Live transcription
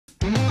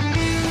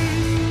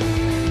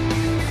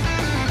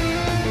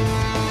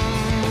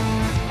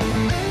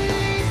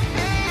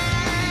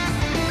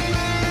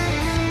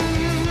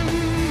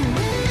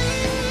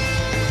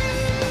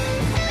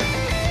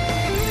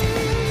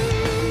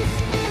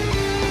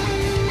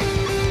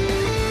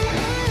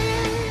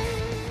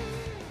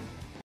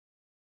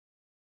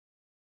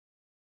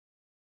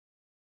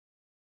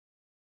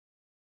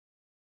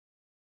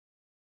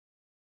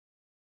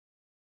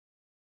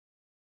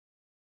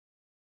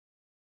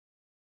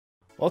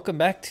Welcome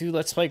back to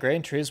Let's Play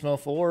Gran Turismo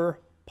 4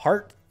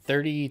 Part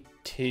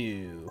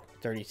 32.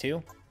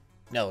 32?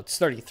 No, it's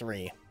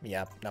 33.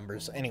 Yeah,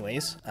 numbers.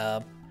 Anyways,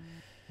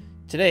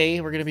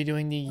 today we're going to be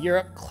doing the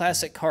Europe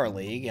Classic Car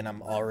League, and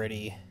I'm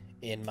already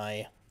in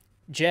my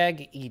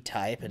Jag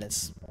E-Type, and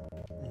it's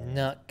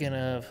not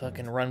gonna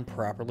fucking run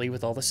properly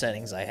with all the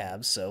settings I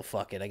have, so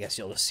fuck it, I guess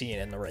you'll just see it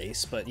in the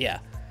race, but yeah.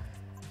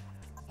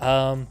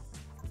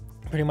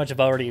 Pretty much I've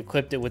already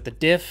equipped it with the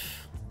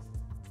diff,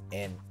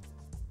 and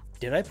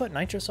did I put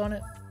nitrous on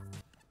it?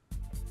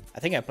 I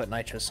think I put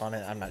nitrous on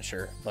it, I'm not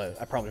sure, but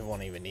I probably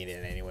won't even need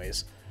it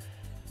anyways.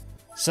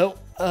 So,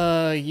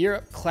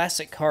 Europe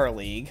Classic Car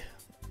League,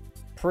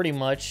 pretty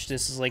much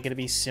this is like going to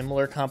be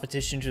similar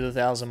competition to the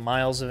 1,000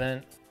 miles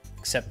event,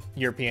 except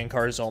European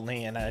cars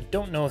only, and I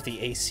don't know if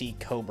the AC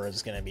Cobra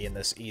is going to be in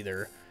this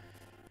either.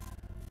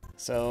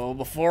 So,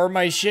 before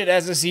my shit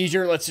has a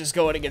seizure, let's just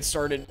go ahead and get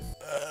started.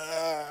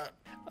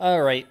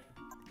 Alright,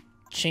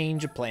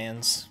 change of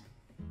plans.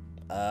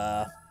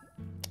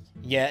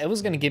 Yeah, it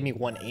was going to give me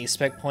one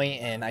A-spec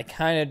point, and I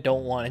kind of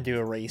don't want to do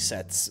a race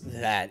that's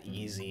that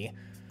easy.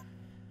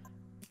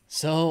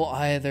 So,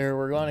 either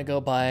we're going to go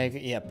buy...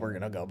 Yep, we're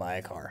going to go buy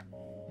a car.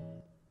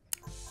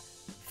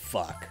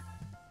 Fuck.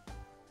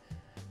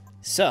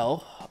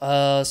 So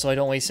I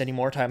don't waste any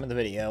more time in the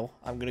video,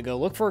 I'm going to go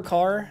look for a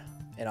car,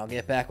 and I'll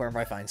get back whenever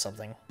I find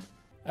something.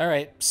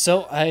 Alright,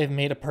 so I've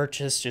made a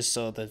purchase just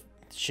so the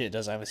shit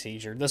doesn't have a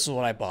seizure. This is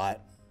what I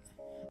bought.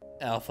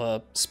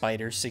 Alpha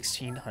Spider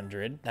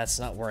 1600. That's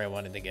not where I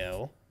wanted to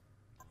go.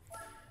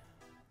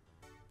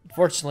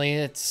 Unfortunately,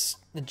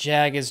 the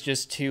Jag is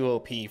just too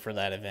OP for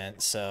that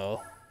event,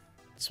 so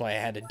that's why I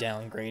had to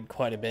downgrade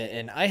quite a bit,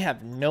 and I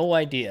have no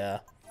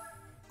idea,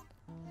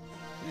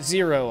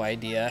 zero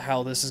idea,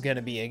 how this is going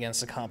to be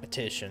against the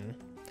competition.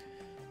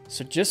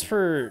 So just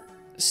for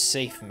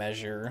safe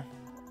measure,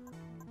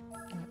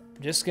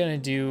 I'm just going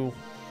to do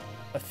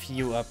a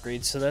few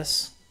upgrades to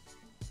this,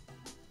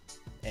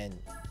 and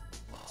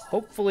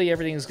hopefully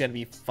everything's going to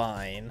be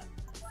fine.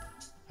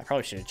 I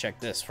probably should have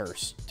checked this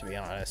first, to be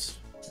honest.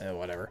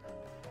 Whatever.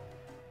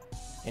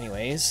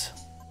 Anyways,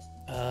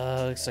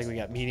 looks like we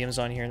got mediums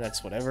on here,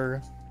 that's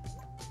whatever.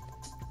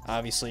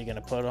 Obviously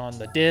gonna put on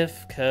the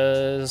diff,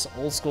 cause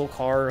old school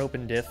car,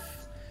 open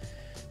diff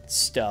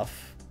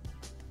stuff.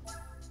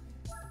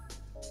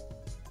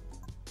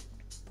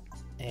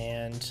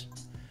 And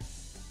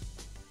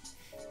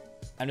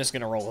I'm just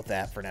gonna roll with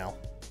that for now.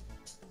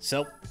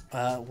 So,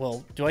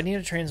 well, do I need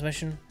a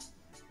transmission?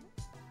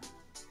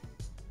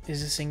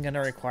 Is this thing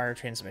gonna require a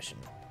transmission?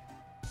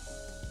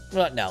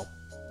 Well, no.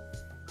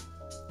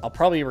 I'll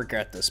probably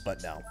regret this,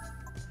 but no.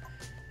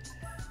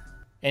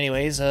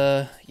 Anyways,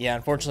 yeah,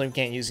 unfortunately we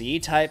can't use the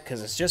E-Type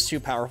because it's just too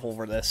powerful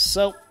for this,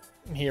 so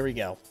here we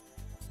go.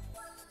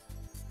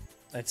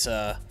 Let's,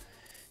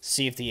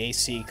 see if the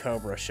AC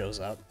Cobra shows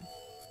up.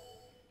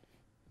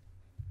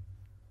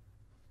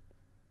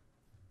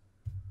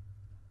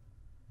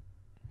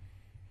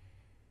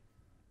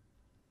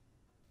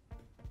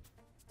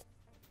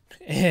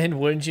 And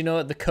wouldn't you know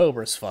it, the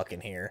Cobra's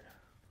fucking here.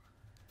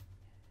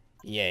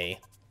 Yay.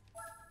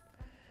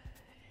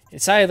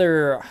 It's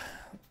either...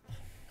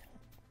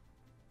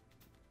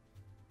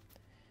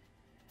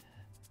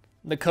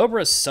 The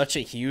Cobra is such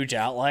a huge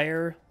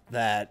outlier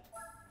that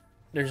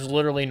there's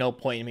literally no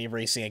point in me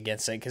racing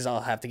against it because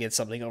I'll have to get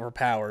something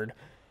overpowered.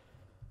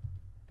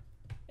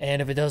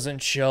 And if it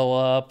doesn't show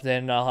up,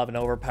 then I'll have an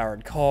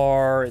overpowered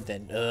car,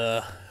 then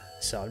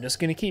So I'm just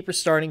going to keep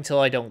restarting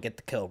till I don't get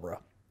the Cobra.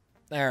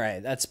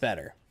 Alright, that's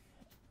better.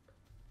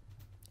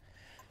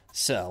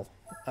 So,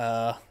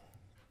 gonna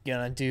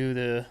do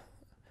the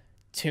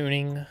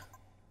tuning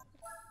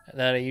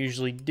that I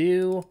usually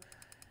do,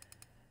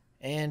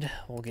 and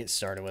we'll get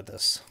started with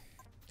this.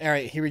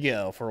 Alright, here we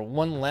go for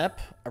one lap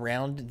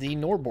around the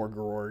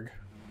Nürburgring.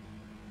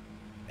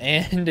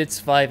 And it's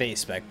 5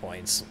 A-spec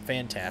points.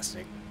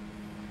 Fantastic.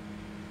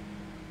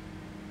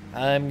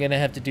 I'm gonna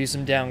have to do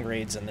some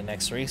downgrades in the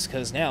next race,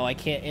 because now I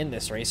can't end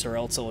this race or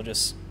else it'll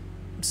just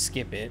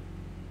skip it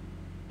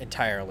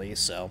entirely,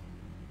 so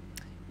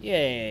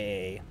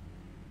yay.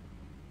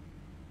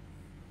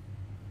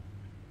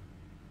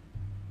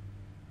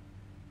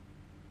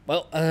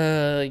 Well,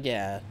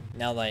 yeah,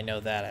 now that I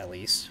know that at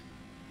least.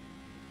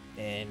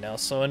 And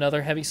also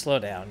another heavy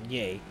slowdown,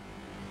 yay.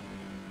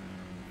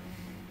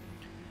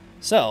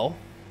 So,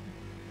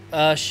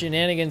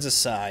 shenanigans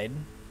aside,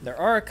 there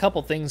are a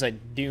couple things I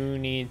do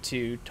need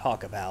to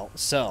talk about.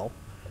 So,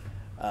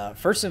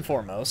 first and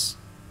foremost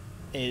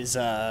is,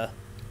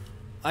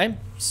 I'm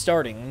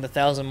starting the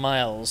 1,000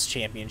 miles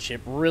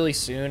championship really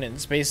soon, and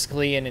it's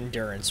basically an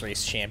endurance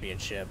race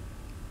championship.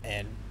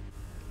 And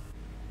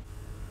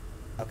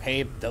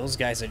okay, those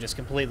guys I just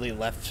completely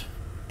left,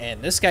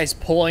 and this guy's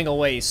pulling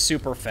away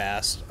super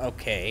fast.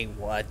 Okay,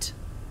 what?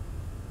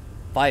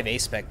 5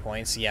 A-spec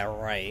points, yeah,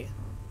 right.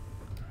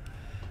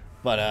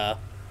 But,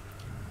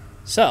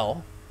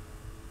 so,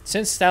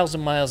 since 1,000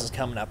 miles is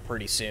coming up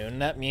pretty soon,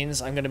 that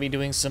means I'm going to be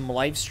doing some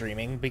live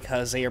streaming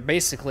because they are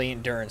basically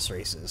endurance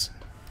races.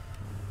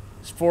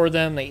 For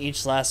them, they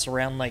each last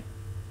around like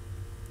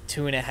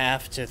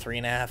 2.5 to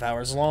 3.5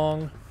 hours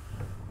long.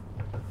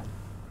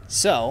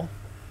 So,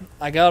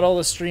 I got all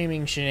the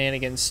streaming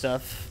shenanigans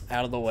stuff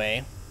out of the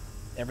way.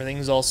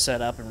 Everything's all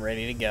set up and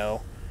ready to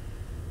go.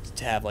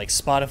 To have like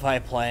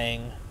Spotify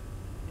playing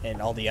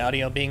and all the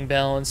audio being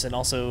balanced, and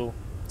also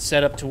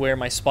set up to where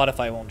my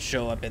Spotify won't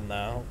show up in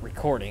the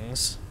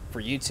recordings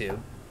for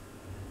YouTube.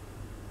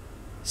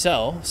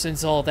 So,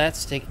 since all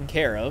that's taken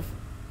care of,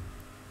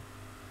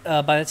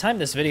 by the time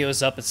this video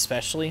is up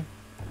especially,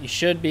 you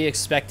should be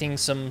expecting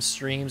some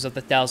streams of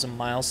the 1,000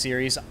 Mile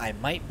series. I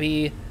might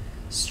be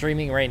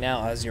streaming right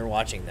now as you're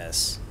watching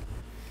this.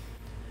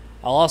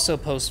 I'll also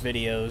post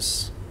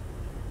videos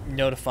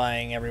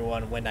notifying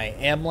everyone when I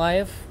am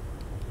live,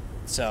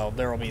 so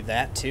there will be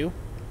that too.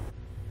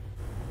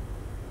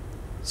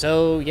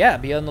 So yeah,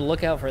 be on the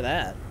lookout for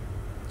that.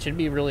 Should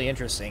be really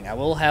interesting. I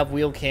will have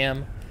wheel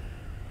cam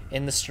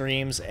in the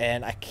streams,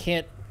 and I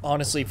can't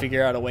honestly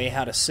figure out a way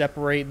how to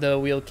separate the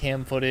wheel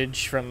cam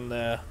footage from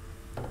the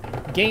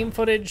game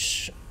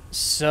footage,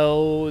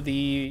 so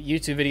the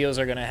YouTube videos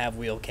are going to have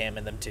wheel cam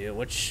in them too,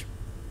 which,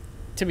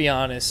 to be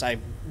honest, I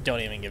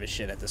don't even give a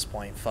shit at this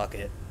point. Fuck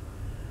it.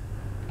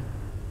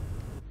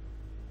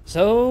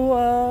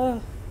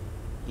 So,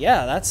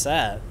 yeah, that's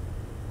that.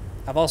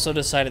 I've also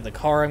decided the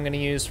car I'm going to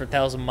use for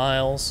 1,000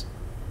 miles.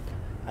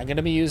 I'm going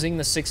to be using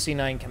the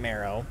 69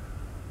 Camaro,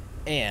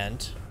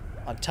 and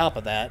on top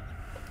of that,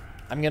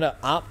 I'm going to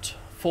opt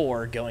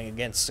for going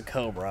against the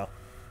Cobra.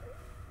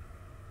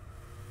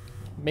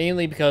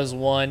 Mainly because,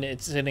 one,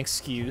 it's an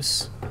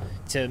excuse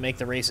to make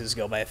the races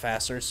go by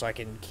faster, so I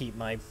can keep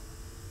my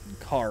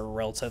car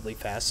relatively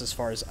fast as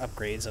far as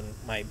upgrades and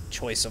my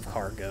choice of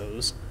car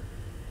goes.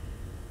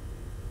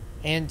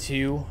 And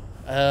two,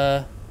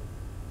 at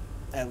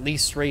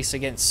least race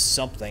against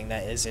something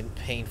that isn't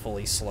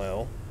painfully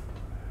slow.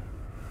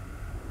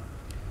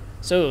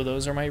 So,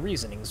 those are my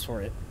reasonings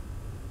for it.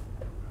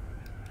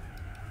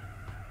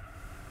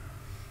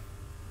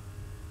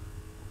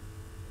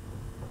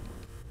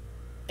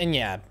 And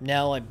yeah,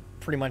 now I've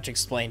pretty much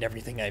explained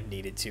everything I've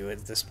needed to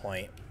at this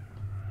point.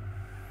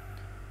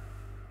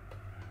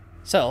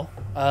 So,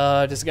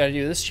 just gotta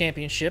do this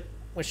championship,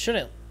 which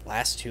shouldn't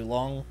last too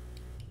long,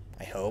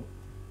 I hope.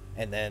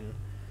 And then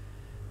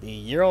the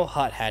Euro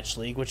Hot Hatch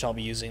League, which I'll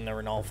be using the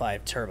Renault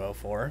 5 Turbo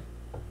for.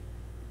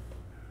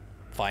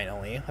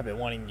 Finally, I've been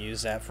wanting to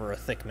use that for a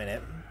thick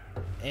minute.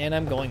 And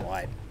I'm going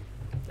wide.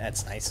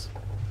 That's nice.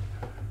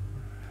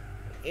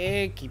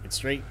 Keep it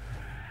straight.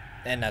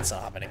 And that's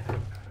not happening.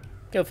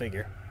 Go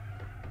figure.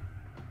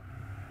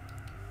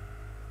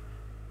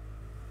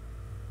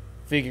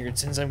 Figured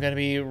since I'm going to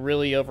be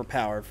really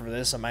overpowered for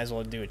this, I might as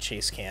well do a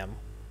chase cam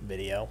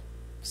video.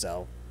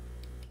 So,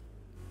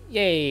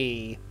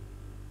 yay!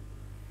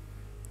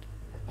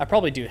 I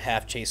probably do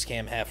half chase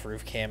cam, half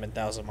roof cam in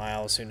 1,000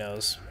 miles, who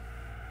knows.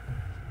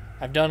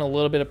 I've done a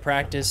little bit of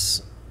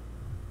practice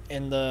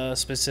in the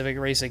specific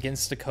race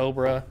against the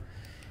Cobra,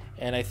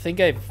 and I think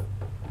I've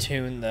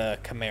tuned the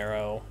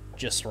Camaro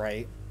just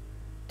right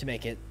to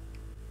make it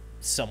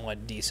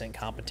somewhat decent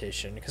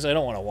competition, because I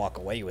don't want to walk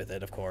away with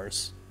it, of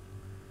course.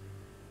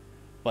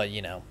 But,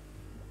 you know,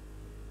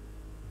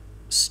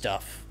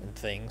 stuff and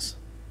things.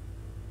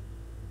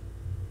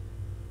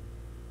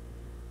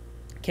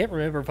 Can't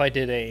remember if I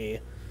did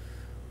a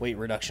weight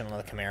reduction on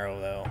the Camaro,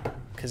 though,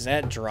 because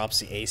that drops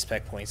the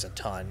A-spec points a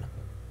ton.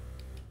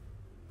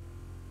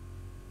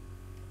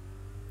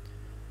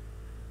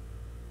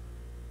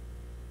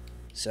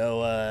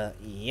 So,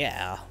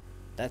 yeah,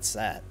 that's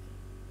that.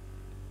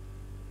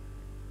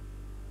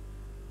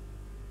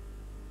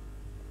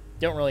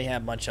 Don't really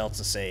have much else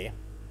to say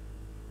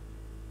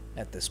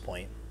at this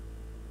point.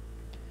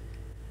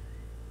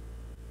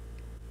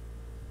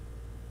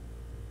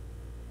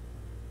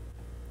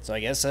 So I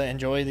guess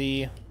enjoy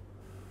the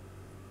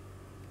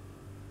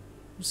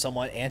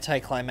somewhat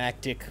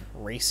anticlimactic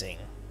racing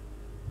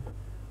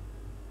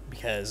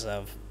because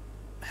of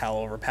how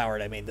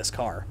overpowered I made this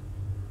car.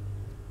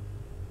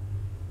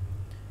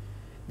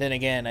 Then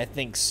again, I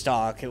think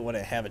stock, it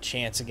wouldn't have a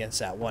chance against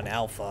that one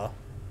Alpha.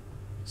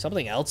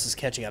 Something else is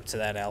catching up to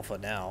that Alpha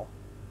now.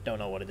 Don't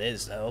know what it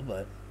is, though,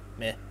 but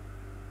meh.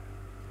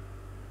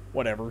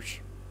 Whatever.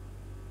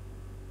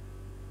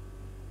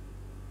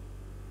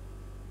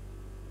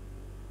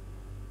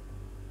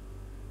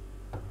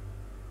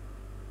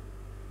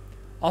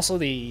 Also,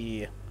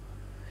 the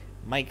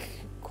mic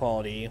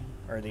quality,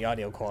 or the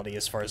audio quality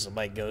as far as the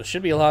mic goes,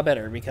 should be a lot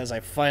better because I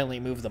finally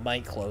moved the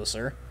mic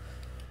closer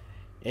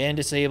and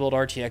disabled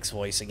RTX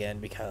voice again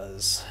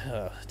because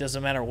it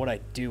doesn't matter what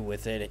I do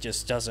with it, it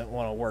just doesn't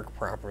want to work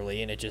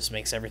properly and it just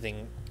makes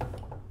everything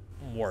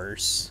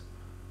worse.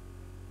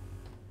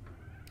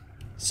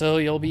 So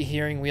you'll be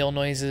hearing wheel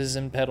noises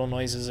and pedal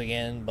noises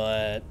again,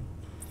 but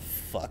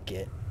fuck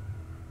it.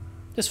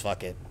 Just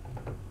fuck it.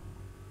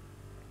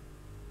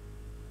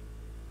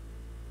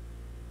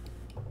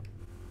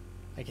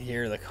 I can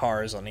hear the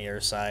cars on the other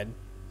side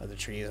of the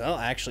trees. Oh,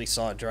 I actually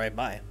saw it drive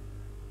by.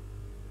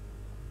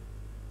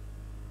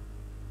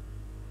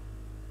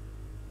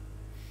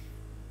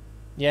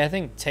 Yeah, I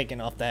think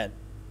taking off that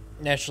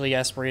naturally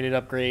aspirated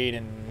upgrade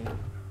and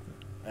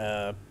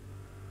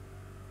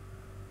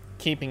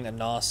keeping the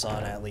NOS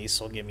on at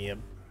least will give me a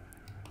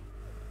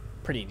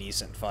pretty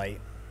decent fight.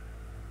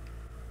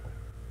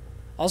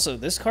 Also,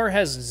 this car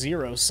has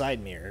 0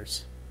 side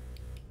mirrors.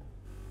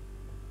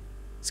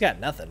 It's got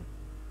nothing.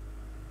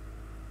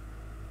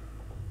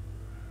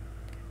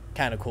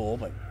 Kind of cool,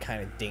 but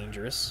kind of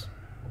dangerous.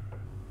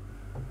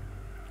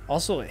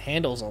 Also, it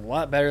handles a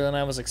lot better than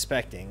I was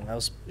expecting. I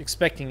was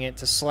expecting it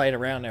to slide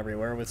around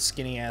everywhere with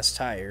skinny-ass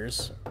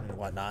tires and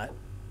whatnot.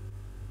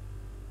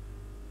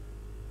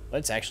 But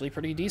it's actually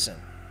pretty decent.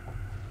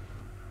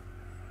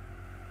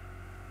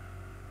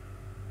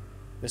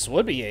 This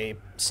would be a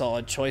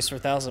solid choice for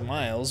 1,000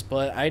 miles,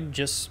 but I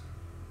just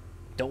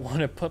don't want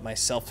to put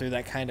myself through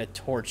that kind of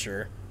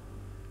torture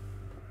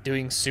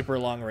doing super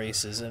long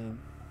races in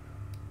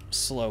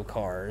slow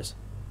cars.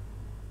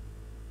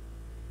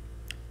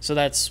 So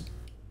that's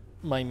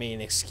my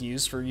main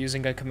excuse for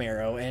using a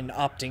Camaro and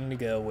opting to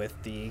go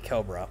with the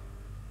Cobra.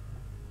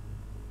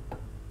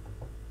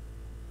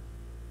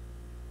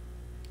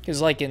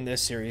 Because like in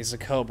this series, the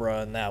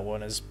Cobra and that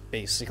one is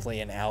basically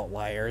an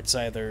outlier. It's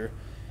either...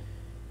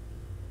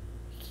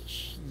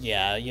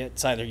 yeah,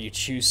 it's either you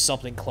choose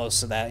something close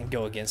to that and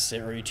go against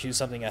it, or you choose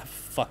something a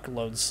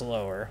fuckload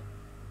slower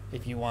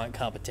if you want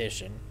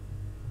competition.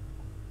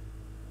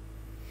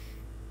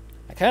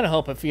 I kind of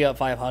hope a Fiat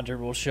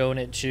 500 will show in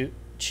it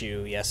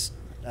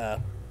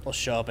will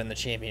show up in the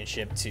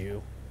championship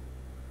too.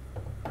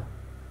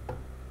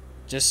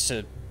 Just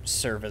to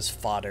serve as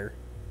fodder.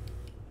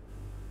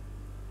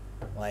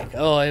 Like,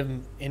 oh,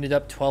 I've ended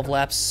up 12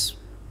 laps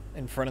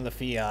in front of the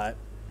Fiat.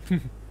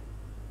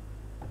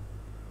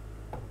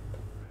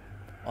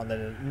 On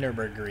the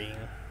Nürburgring.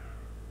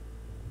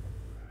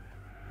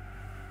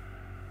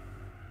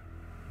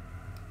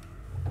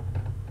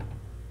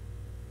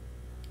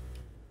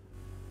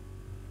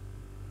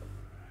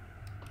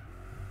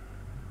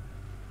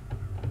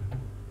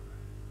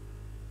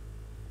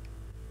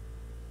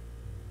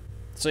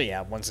 So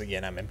yeah, once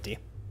again, I'm empty.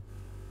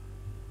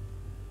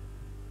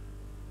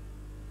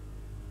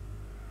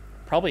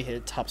 Probably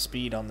hit top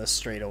speed on this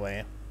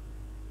straightaway.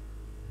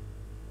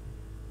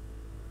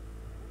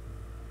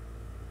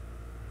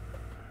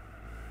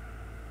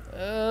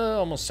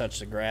 Almost touched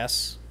the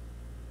grass.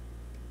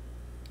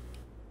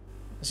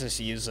 Let's just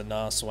use the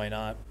NOS, why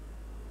not?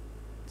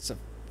 It's a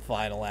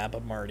final lap,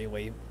 I'm already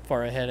way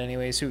far ahead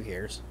anyways, who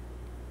cares?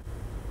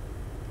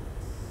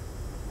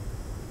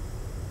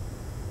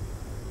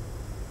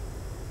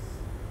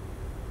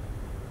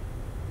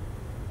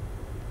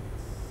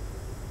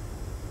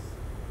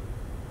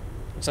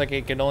 Looks like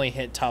it can only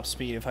hit top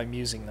speed if I'm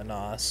using the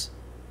NOS.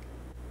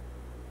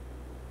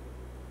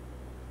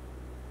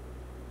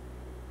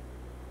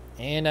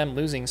 And I'm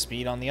losing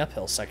speed on the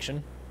uphill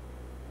section.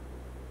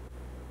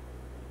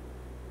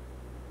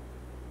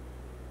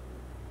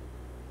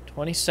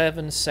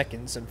 "27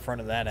 seconds in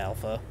front of that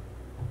Alpha.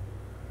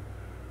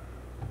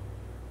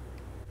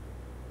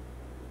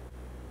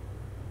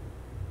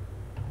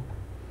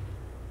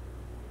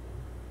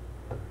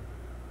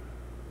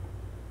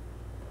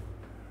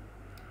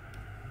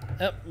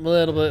 Oh, a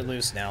little bit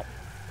loose now.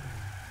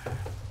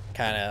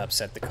 Kind of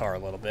upset the car a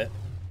little bit.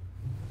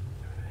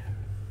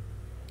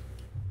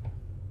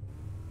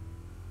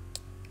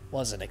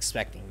 Wasn't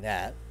expecting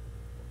that.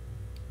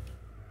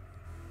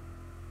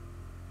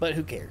 But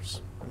who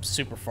cares? I'm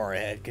super far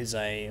ahead because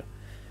I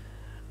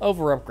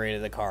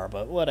over-upgraded the car,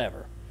 but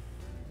whatever.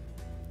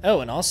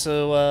 Oh, and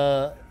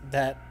also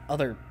that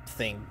other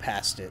thing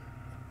passed it.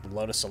 The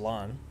Lotus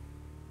Salon.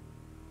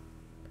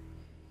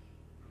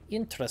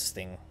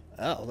 Interesting.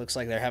 Oh, looks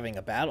like they're having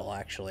a battle,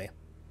 actually.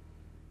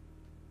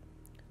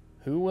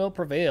 Who will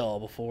prevail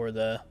before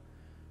the...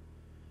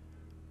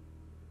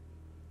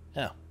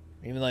 Oh,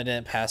 even though I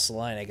didn't pass the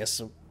line, I guess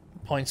the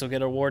points will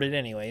get awarded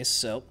anyways,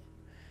 so...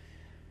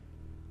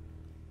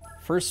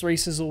 First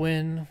race is a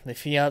win. The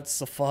Fiat's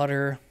the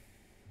fodder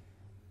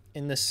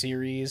in the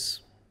series.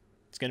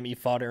 It's going to be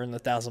fodder in the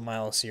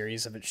 1,000-mile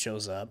series if it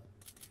shows up.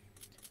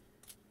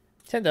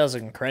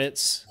 10,000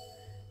 credits.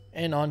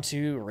 And on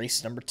to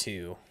race number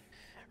 2.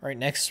 Alright,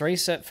 next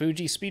race at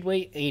Fuji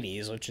Speedway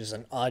 80s, which is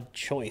an odd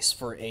choice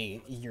for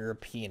a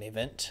European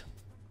event.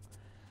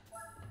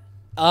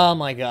 Oh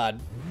my god.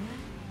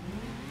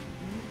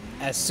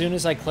 As soon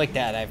as I clicked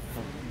that, I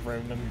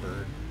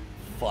remembered.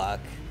 Fuck.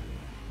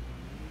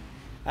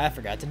 I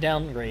forgot to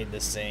downgrade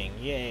this thing.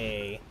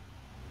 Yay.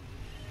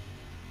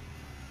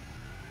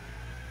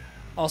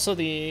 Also,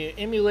 the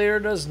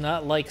emulator does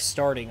not like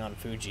starting on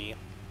Fuji. It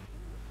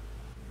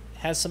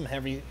has some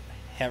heavy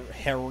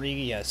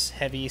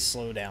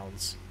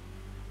slowdowns.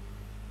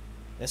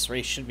 This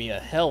race should be a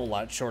hell of a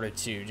lot shorter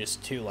too,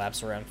 just 2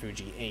 laps around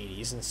Fuji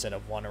 80s instead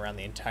of 1 around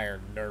the entire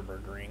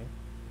Nürburgring.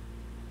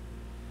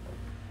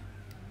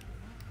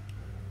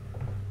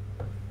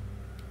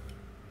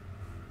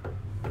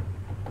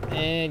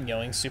 And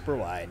going super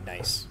wide,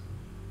 nice.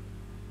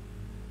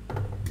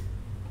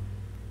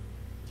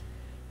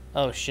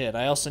 Oh shit,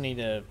 I also need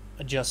to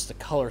adjust the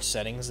color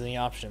settings and the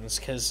options,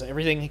 because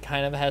everything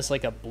kind of has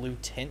like a blue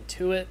tint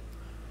to it.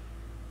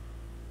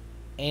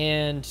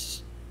 And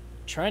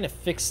trying to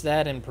fix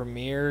that in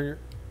Premiere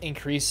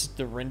increased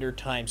the render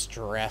times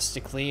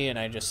drastically, and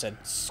I just said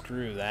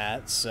screw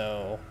that,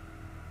 so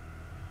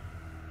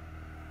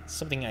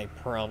something I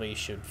probably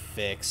should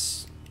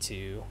fix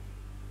too.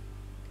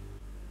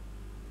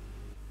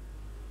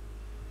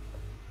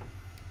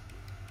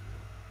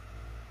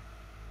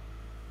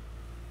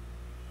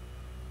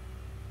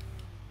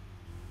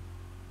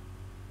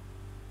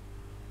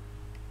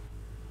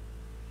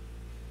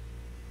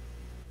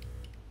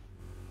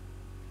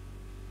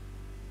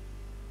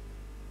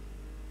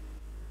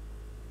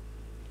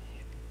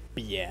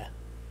 But yeah.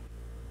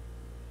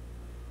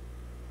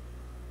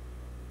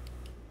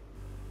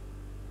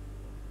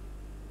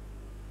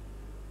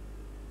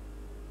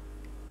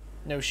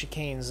 No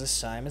chicanes this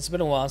time. It's been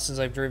a while since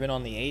I've driven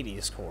on the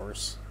 80s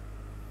course.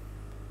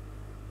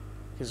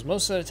 Because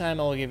most of the time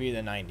I'll give you the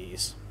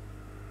 90s.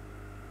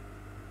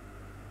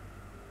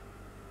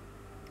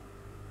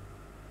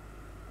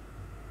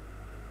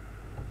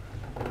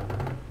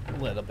 A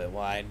little bit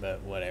wide,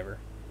 but whatever.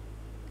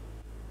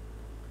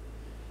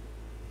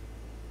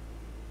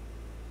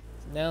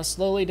 Now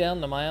slowly down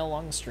the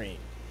mile-long street.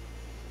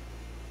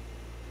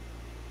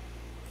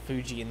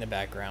 Fuji in the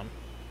background.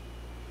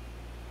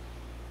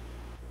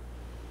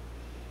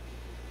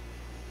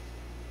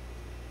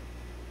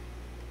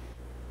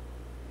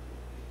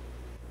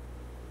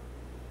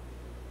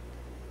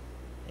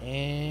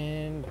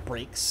 And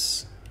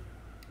brakes.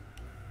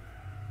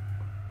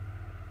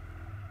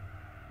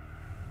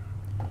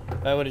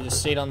 If I would have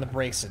just stayed on the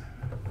brakes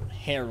a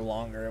hair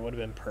longer, it would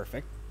have been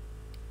perfect.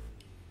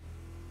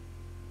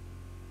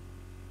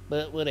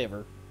 But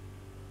whatever.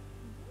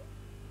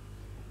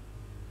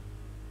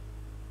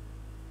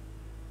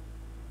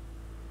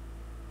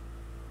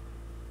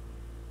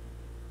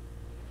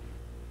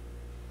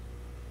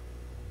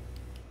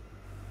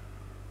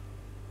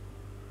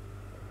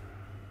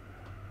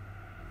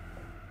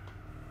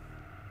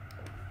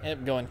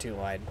 Yep, going too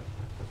wide.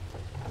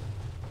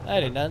 I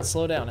did not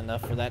slow down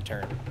enough for that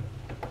turn.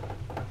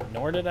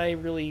 Nor did I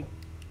really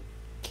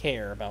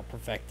care about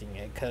perfecting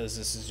it, because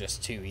this is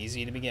just too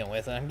easy to begin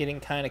with, and I'm getting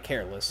kind of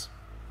careless.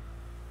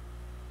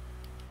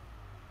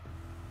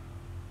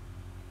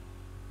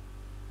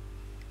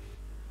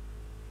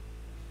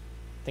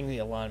 I think the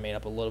Elan made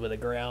up a little bit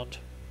of ground.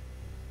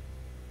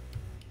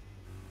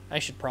 I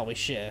should probably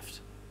shift.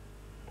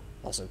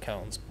 Also,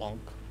 cones, bonk.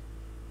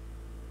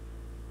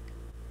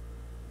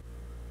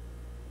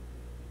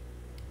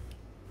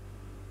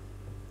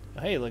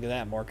 Oh, hey, look at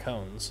that, more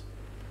cones.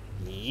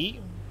 Yeet.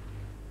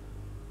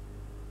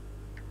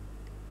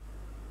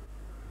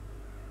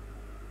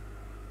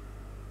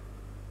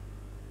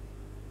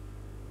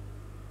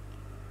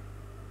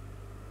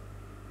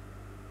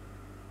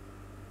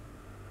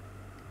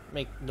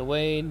 Make the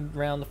way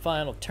around the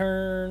final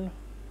turn.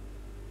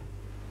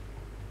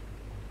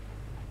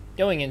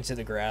 Going into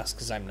the grass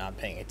because I'm not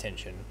paying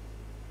attention.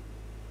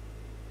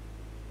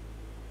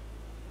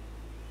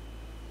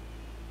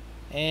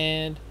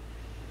 And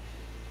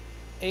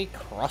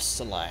across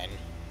the line.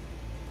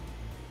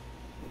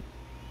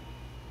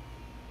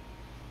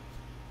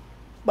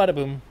 Bada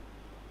boom.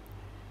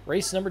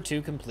 Race number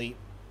 2 complete.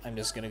 I'm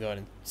just gonna go ahead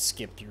and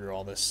skip through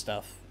all this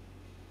stuff,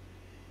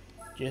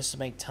 just to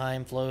make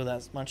time flow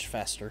that much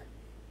faster.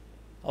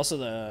 Also,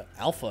 the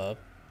Alpha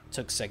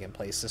took second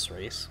place this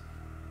race.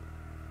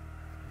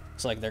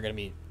 Looks like they're going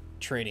to be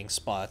trading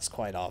spots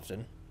quite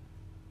often.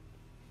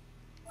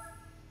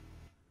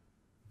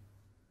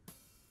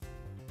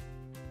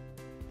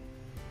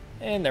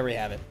 And there we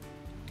have it.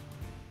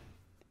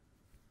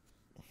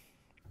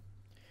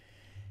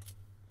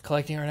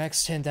 Collecting our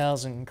next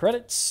 10,000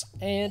 credits,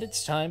 and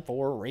it's time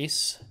for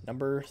race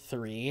number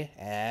 3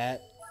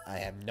 at... I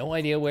have no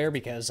idea where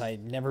because I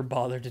never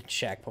bothered to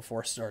check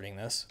before starting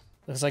this.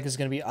 Looks like it's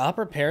going to be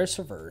Opera Paris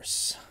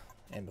Reverse.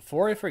 And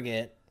before I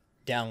forget,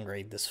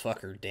 downgrade this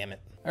fucker, damn it.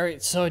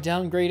 Alright, so I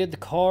downgraded the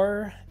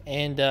car,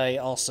 and I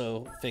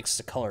also fixed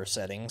the color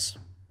settings.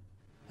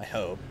 I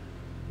hope.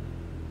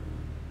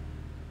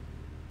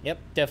 Yep,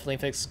 definitely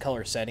fixed the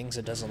color settings.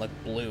 It doesn't look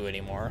blue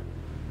anymore.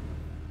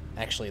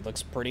 Actually, it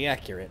looks pretty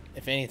accurate.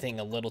 If anything,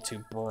 a little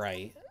too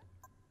bright.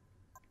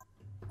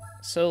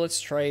 So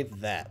let's try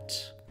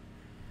that.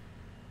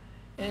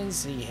 And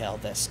see how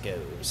this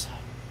goes.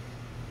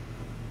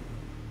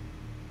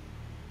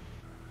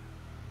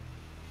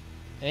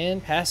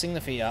 And passing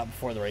the Fiat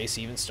before the race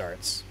even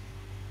starts.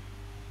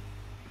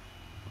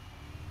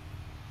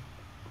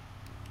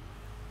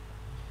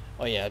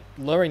 Oh yeah,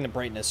 lowering the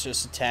brightness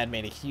just a tad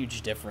made a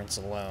huge difference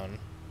alone.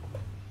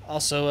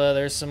 Also,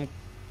 there's some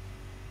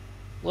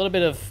little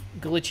bit of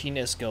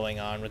glitchiness going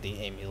on with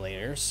the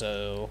emulator,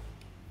 so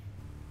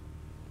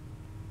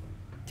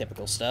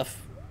typical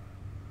stuff.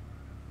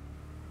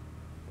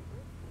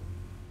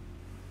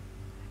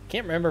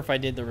 Can't remember if I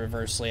did the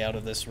reverse layout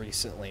of this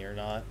recently or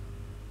not.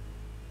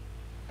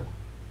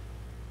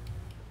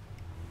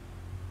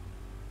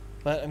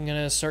 But I'm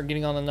gonna start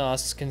getting on the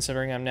NOS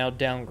considering I'm now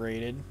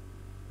downgraded.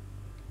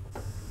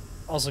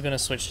 Also gonna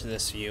switch to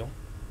this view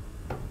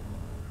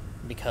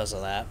because of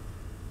that.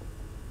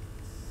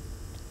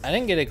 I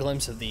didn't get a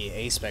glimpse of the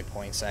A-spec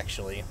points,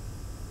 actually.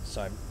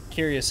 So I'm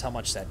curious how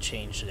much that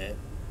changed it.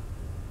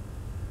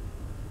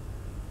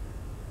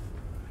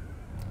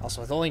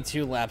 Also, with only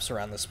 2 laps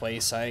around this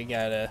place, I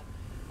gotta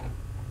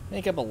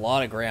make up a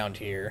lot of ground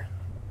here.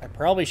 I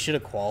probably should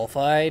have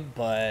qualified,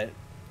 but...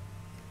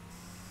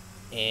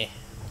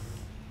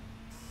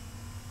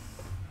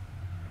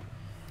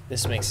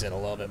 This makes it a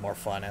little bit more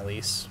fun, at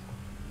least.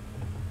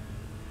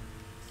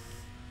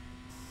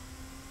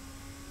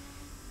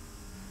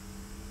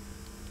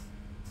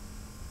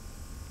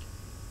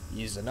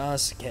 Use the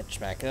NOS to catch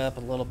back up a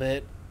little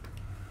bit.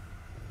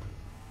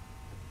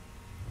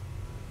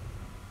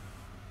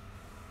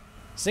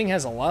 This thing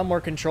has a lot more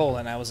control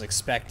than I was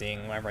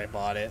expecting whenever I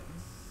bought it.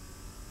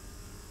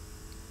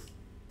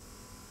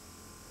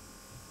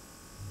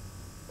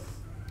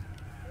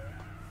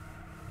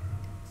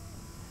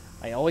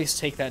 I always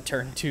take that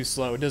turn too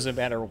slow. It doesn't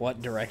matter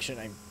what direction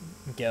I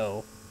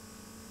go.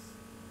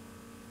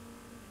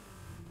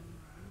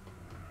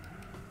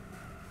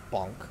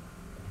 Bonk.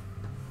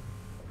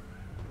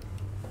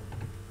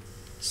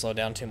 Slow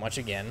down too much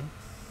again.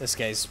 This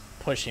guy's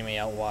pushing me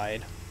out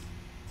wide.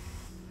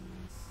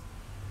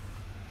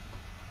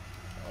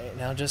 Alright,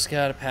 now just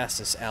gotta pass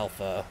this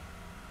alpha.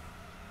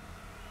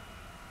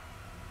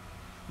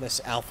 This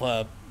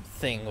alpha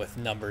thing with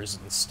numbers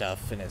and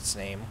stuff in its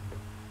name.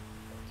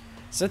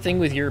 It's the thing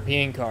with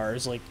European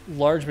cars, like,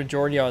 large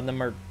majority of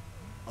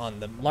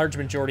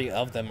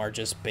them are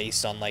just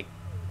based on, like,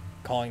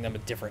 calling them a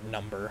different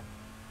number.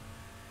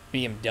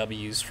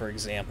 BMWs, for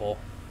example.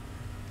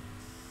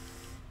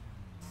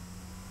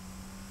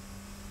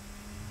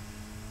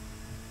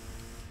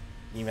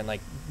 Even,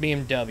 like,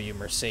 BMW,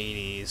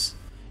 Mercedes,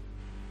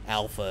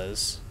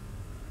 Alphas.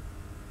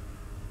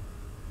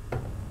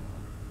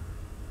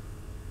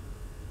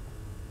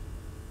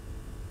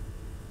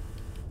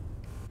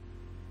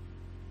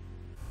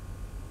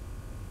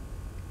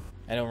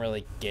 I don't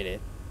really get it,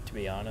 to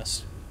be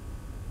honest.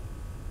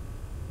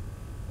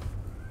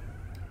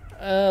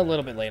 A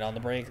little bit late on the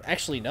brake.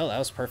 Actually, no, that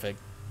was perfect.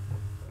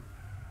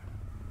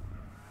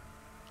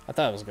 I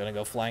thought I was going to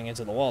go flying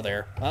into the wall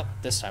there. Oh,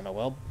 this time I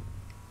will.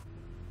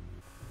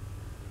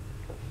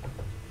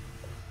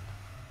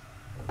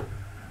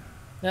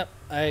 Yep,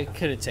 I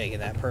could have taken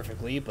that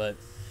perfectly, but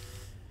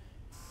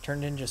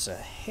turned in just a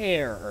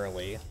hair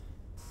early.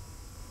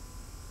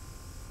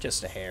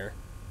 Just a hair.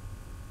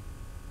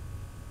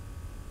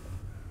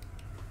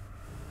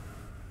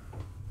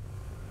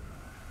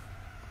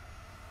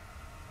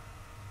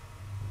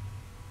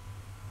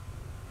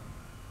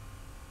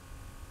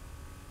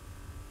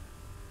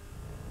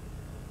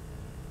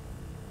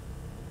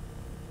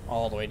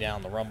 All the way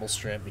down the rumble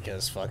strip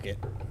because fuck it.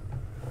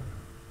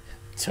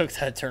 Took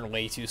that turn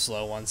way too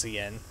slow once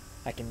again.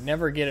 I can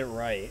never get it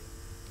right.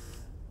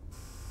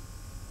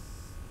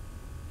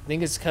 I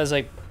think it's because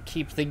I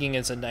keep thinking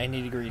it's a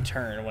 90-degree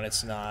turn when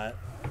it's not.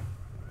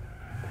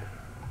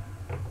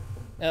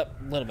 Yep,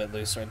 a little bit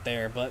loose right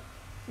there, but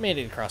made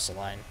it across the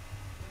line.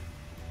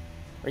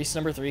 Race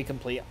number 3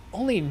 complete.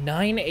 Only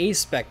 9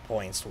 A-spec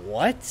points.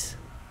 What?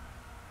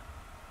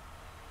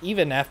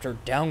 Even after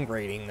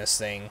downgrading this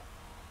thing.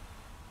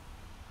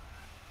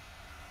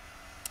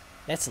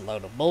 That's a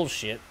load of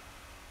bullshit.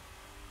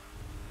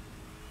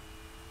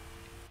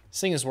 This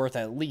thing is worth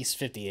at least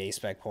 50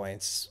 A-spec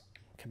points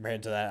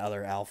compared to that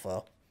other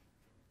alpha.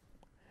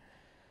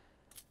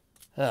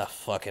 Ugh,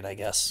 fuck it, I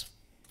guess.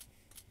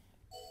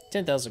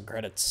 10,000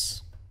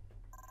 credits.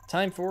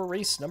 Time for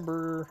race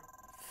number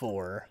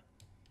 4.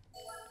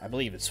 I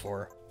believe it's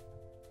 4.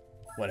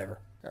 Whatever.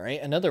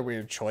 Alright, another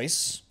weird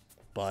choice,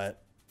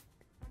 but...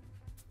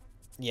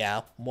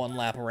 yeah, 1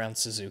 lap around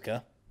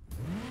Suzuka.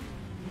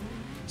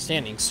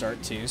 Standing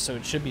start too, so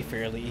it should be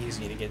fairly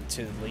easy to get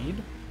to the lead.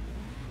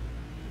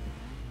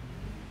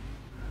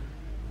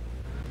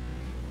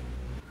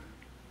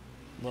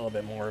 A little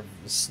bit more of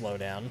a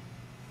slowdown.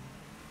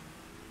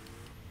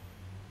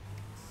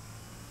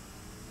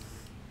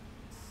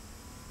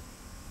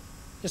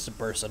 Just a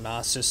burst of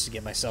NOS just to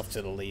get myself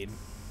to the lead.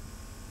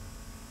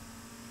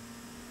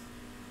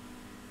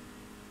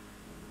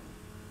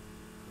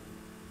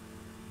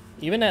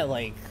 Even at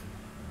like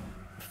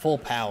full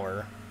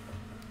power,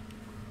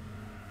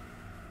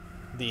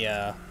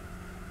 the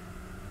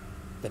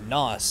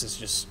NOS is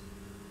just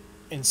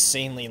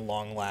insanely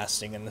long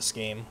lasting in this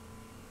game.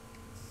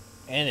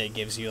 And it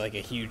gives you like a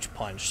huge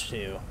punch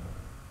too.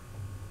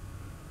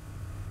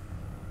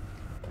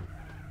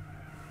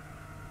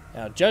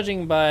 Now,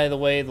 judging by the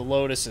way the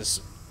Lotus is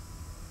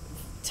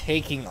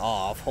taking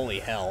off, holy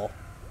hell.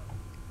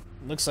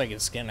 Looks like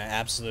it's gonna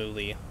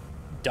absolutely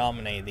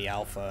dominate the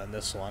Alpha in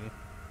this one.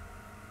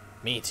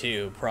 Me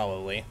too,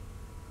 probably.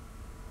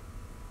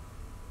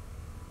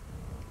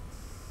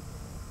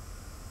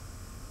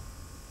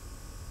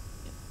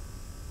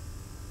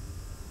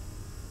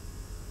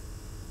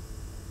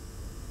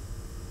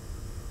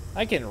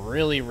 I can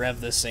really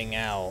rev this thing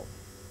out.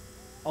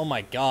 Oh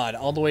my god,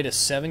 all the way to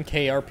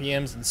 7k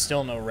RPMs and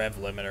still no rev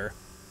limiter.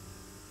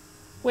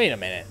 Wait a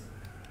minute.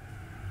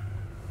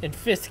 In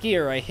 5th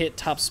gear, I hit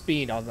top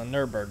speed on the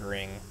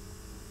Nürburgring.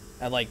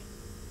 at like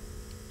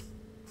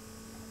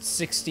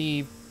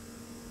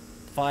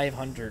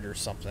 6,500 or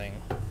something.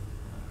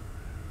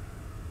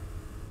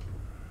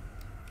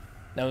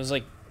 That was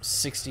like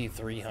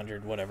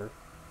 6,300, whatever.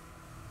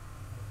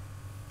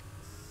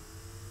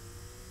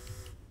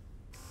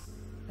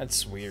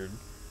 That's weird.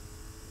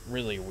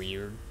 Really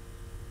weird.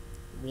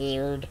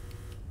 Weird.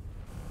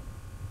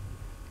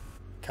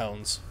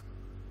 Cones.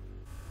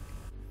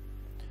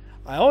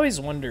 I always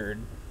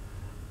wondered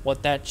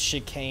what that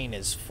chicane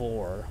is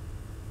for.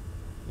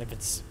 If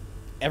it's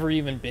ever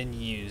even been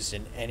used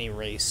in any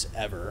race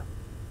ever.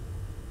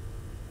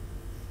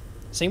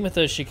 Same with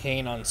the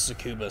chicane on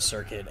Tsukuba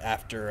circuit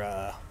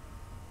after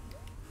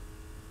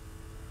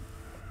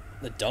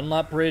the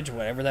Dunlop Bridge,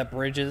 whatever that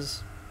bridge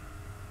is.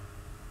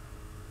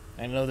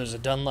 I know there's a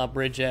Dunlop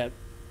Bridge at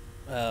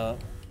Le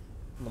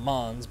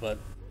Mans, but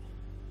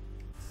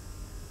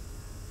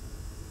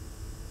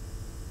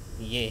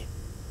yeah.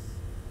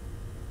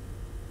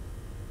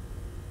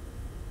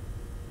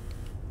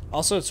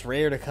 Also, it's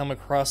rare to come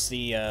across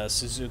the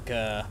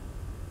Suzuka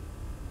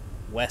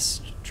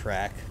West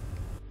track.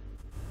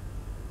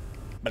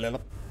 And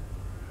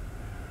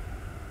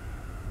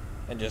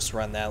just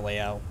run that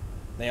layout.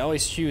 They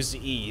always choose the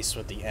East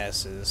with the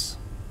S's,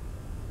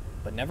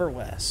 but never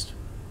West.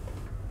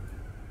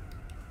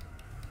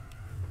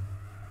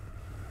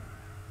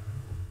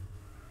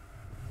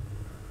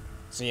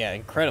 So yeah,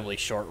 incredibly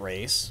short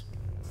race.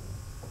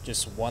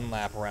 Just one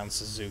lap around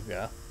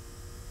Suzuka.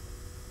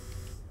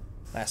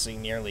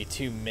 Lasting nearly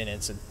 2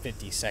 minutes and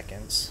 50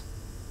 seconds.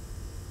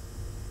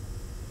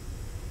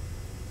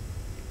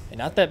 And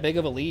not that big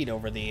of a lead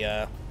over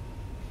the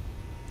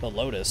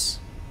Lotus.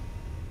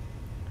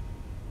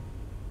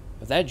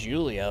 But that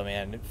Giulia,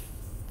 man, it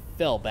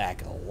fell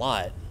back a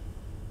lot.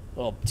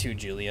 Well, 2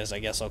 Giulias, I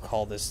guess I'll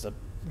call this the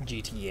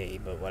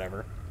GTA, but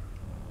whatever.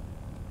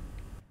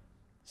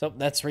 So,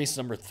 that's race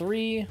number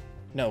 3.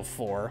 No,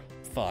 4.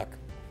 Fuck.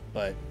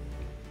 But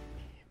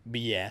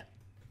yeah.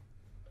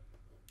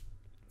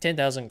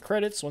 10,000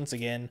 credits once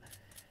again.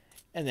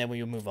 And then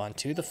we will move on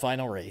to the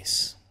final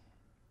race.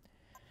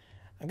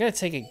 I'm going to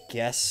take a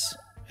guess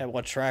at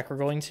what track we're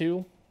going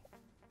to.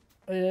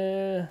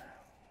 I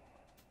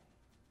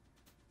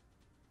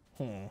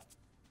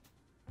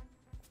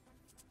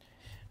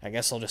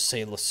guess I'll just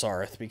say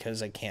Lasarth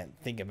because I can't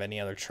think of any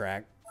other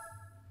track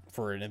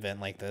for an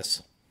event like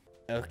this.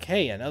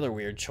 Okay, another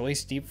weird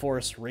choice. Deep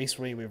Forest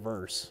Raceway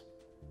Reverse.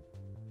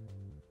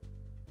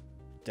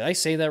 Did I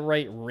say that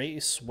right?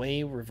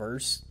 Raceway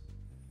Reverse?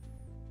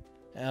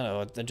 I don't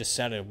know, that just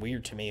sounded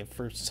weird to me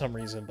for some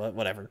reason, but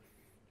whatever.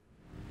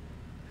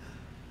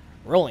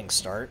 Rolling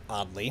start,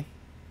 oddly.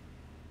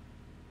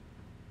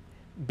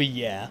 But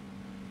yeah.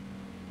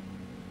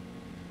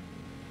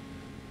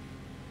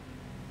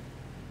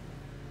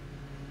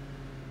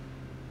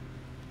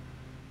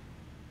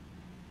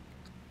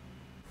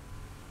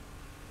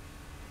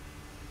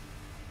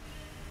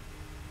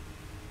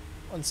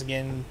 Once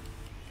again,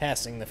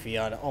 passing the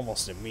Fiat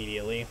almost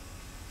immediately.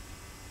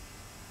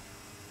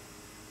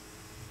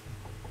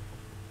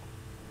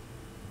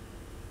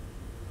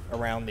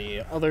 Around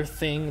the other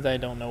thing that I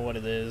don't know what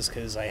it is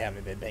because I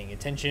haven't been paying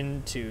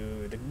attention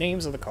to the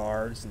names of the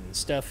cars and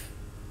stuff.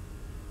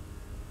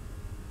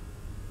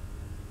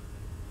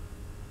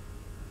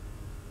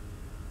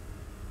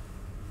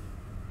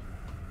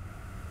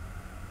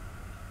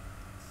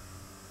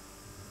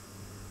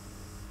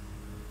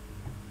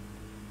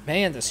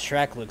 Man, this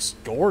track looks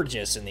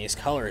gorgeous in these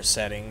color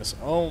settings.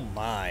 Oh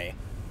my.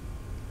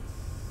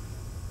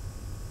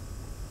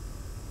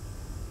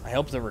 I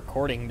hope the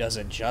recording does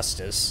it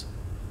justice.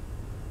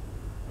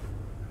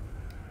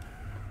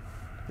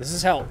 This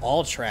is how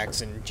all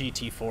tracks in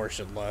GT4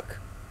 should look.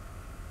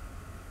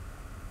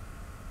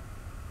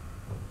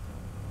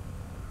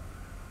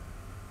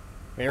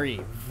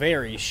 Very,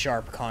 very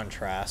sharp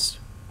contrast.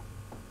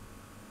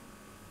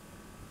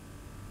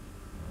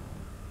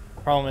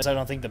 Problem is, I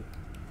don't think the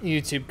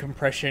YouTube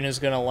compression is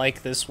gonna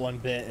like this one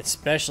bit,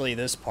 especially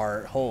this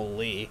part.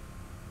 Holy.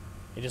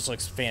 It just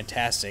looks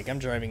fantastic. I'm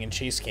driving in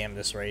chase cam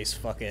this race.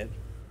 Fuck it.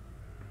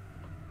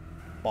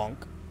 Bonk.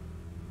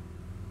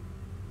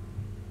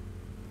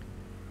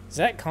 Is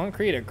that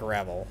concrete or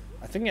gravel?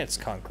 I think that's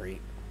concrete.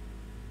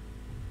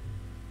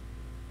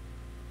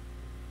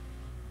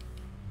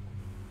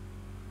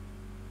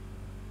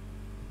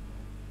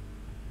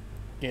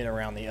 Get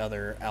around the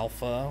other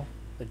Alpha,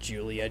 the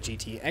Giulia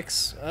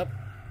GTX up.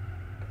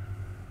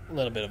 A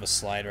little bit of a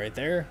slide right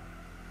there.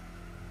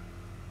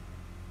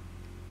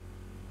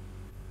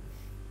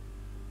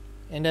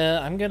 And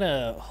I'm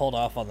gonna hold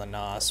off on the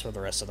NOS for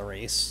the rest of the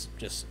race.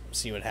 Just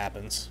see what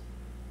happens.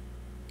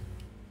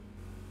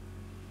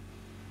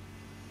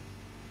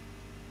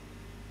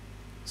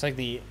 It's like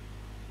the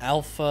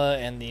Alpha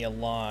and the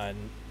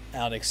Elan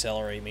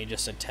out-accelerate me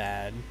just a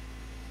tad.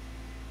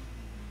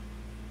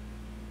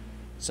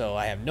 So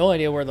I have no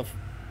idea where the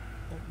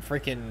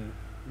freaking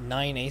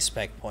 9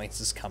 A-spec points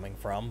is coming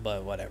from,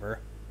 but whatever.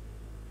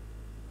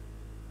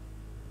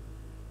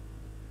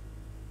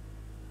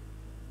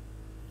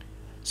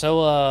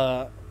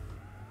 So,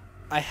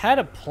 I had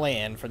a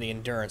plan for the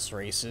endurance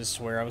races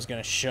where I was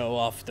going to show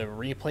off the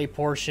replay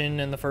portion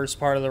in the first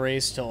part of the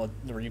race till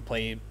the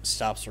replay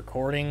stops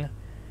recording.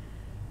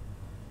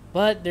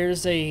 But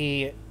there's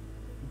a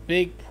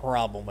big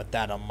problem with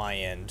that on my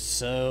end.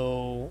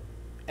 So,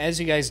 as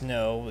you guys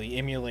know, the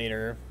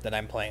emulator that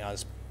I'm playing on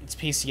is it's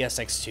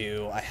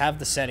PCSX2. I have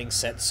the settings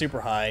set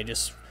super high,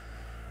 just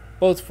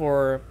both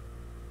for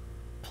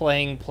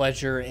playing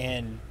pleasure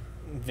and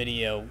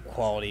video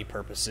quality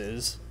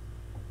purposes.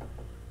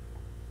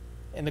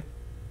 And the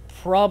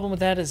problem with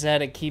that is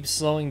that it keeps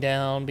slowing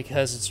down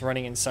because it's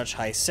running in such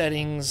high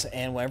settings,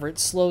 and whenever it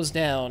slows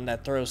down,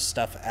 that throws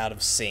stuff out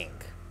of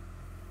sync.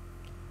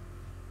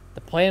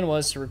 The plan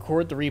was to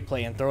record the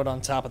replay and throw it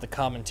on top of the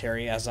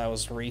commentary as I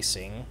was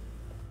racing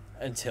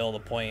until the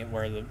point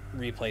where the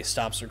replay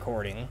stops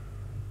recording.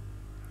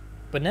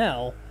 But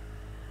now,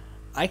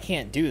 I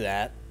can't do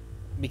that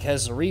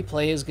because the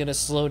replay is going to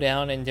slow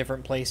down in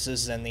different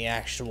places than the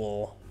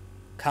actual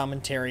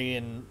commentary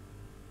and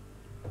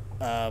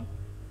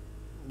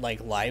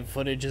like live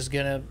footage is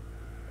gonna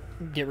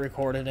get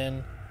recorded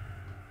in.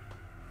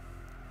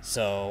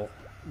 So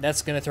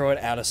that's gonna throw it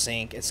out of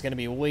sync. It's gonna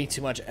be way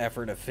too much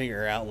effort to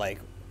figure out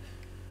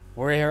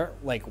where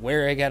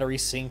I gotta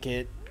resync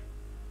it.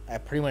 I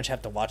pretty much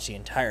have to watch the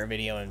entire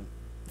video and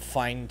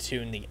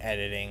fine-tune the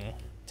editing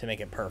to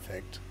make it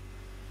perfect.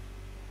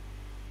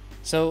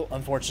 So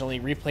unfortunately,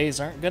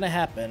 replays aren't gonna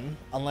happen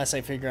unless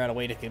I figure out a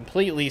way to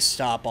completely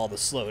stop all the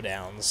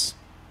slowdowns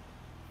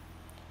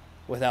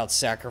without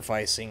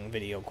sacrificing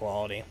video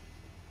quality.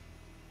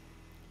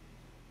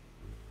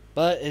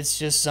 But it's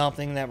just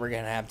something that we're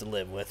going to have to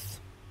live with.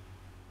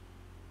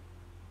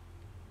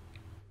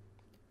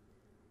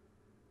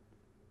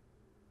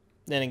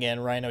 Then again,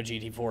 Rhino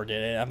GT4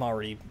 did it. I'm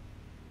already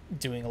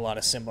doing a lot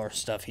of similar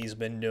stuff he's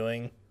been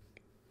doing.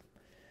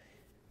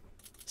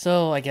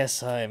 So I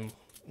guess I'm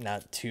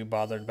not too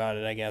bothered about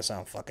it, I guess. I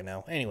don't fucking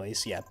know.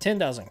 Anyways, yeah,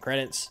 10,000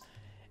 credits.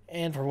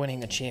 And for winning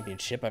the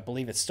championship, I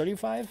believe it's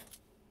 35?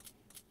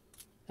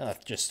 Oh,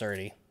 just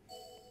 30.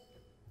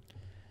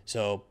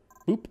 So,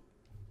 boop.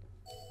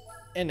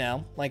 And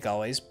now, like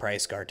always,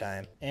 prize car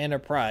time. And a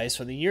prize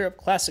for the Europe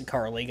Classic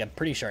Car League. I'm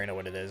pretty sure I know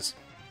what it is.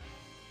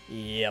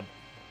 Yep.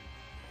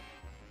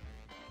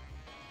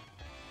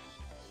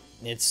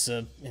 It's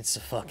a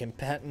fucking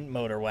patent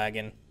motor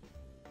wagon.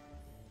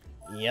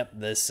 Yep,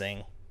 this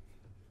thing.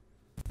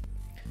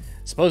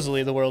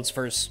 Supposedly the world's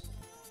first,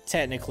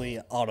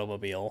 technically,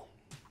 automobile.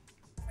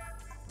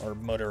 Or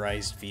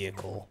motorized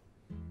vehicle.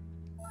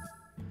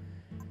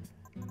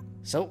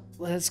 So,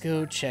 let's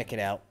go check it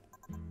out.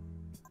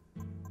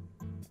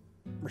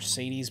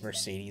 Mercedes,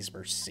 Mercedes,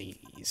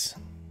 Mercedes.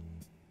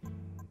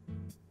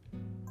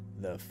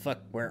 The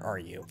fuck, where are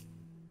you?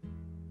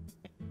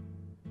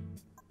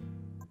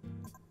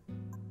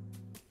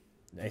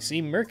 I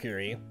see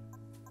Mercury.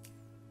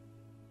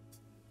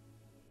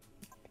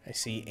 I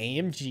see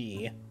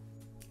AMG.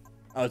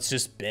 Oh, it's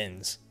just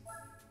Benz.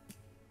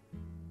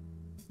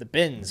 The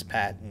Benz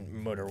patent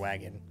motor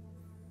wagon.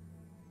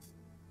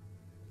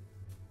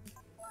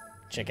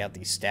 Check out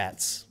these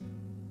stats.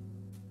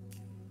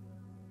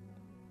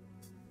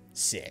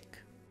 Sick.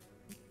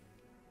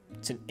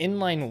 It's an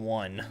inline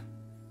 1.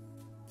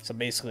 So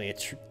basically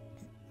it's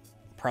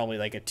probably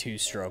like a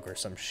 2-stroke or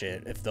some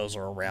shit. If those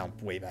were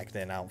around way back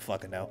then, I don't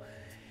fucking know.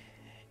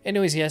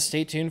 Anyways, yes,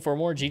 stay tuned for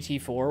more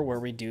GT4 where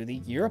we do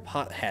the Europe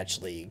Hot Hatch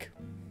League.